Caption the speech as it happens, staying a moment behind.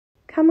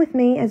Come with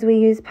me as we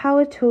use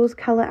Powertools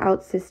Colour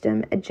Out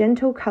System, a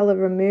gentle colour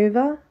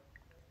remover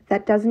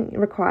that doesn't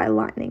require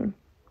lightning.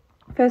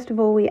 First of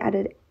all, we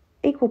added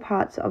equal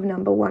parts of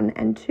number 1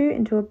 and 2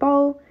 into a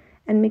bowl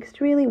and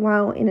mixed really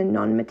well in a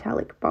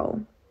non-metallic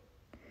bowl.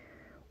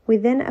 We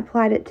then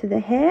applied it to the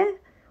hair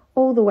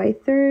all the way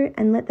through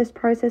and let this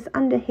process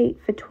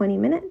underheat for 20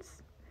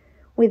 minutes.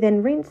 We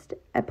then rinsed,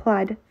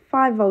 applied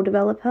 5-volt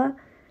developer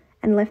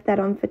and left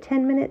that on for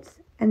 10 minutes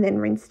and then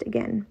rinsed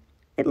again.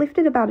 It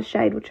lifted about a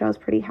shade, which I was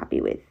pretty happy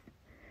with.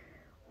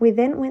 We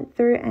then went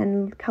through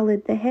and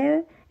coloured the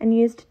hair and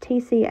used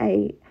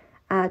TCA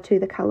to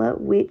the colour,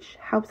 which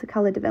helps the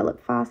colour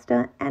develop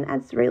faster and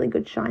adds really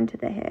good shine to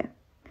the hair.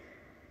 I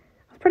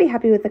was pretty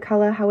happy with the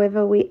colour,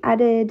 however we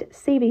added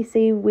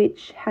CBC,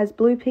 which has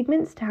blue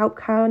pigments to help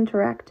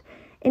counteract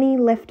any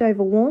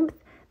leftover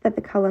warmth that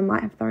the colour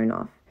might have thrown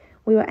off.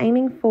 We were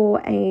aiming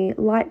for a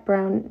light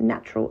brown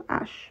natural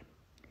ash.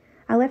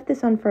 I left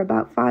this on for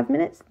about 5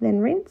 minutes, then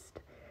rinsed,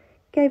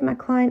 gave my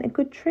client a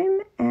good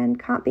trim and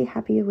can't be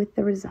happier with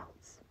the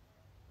results.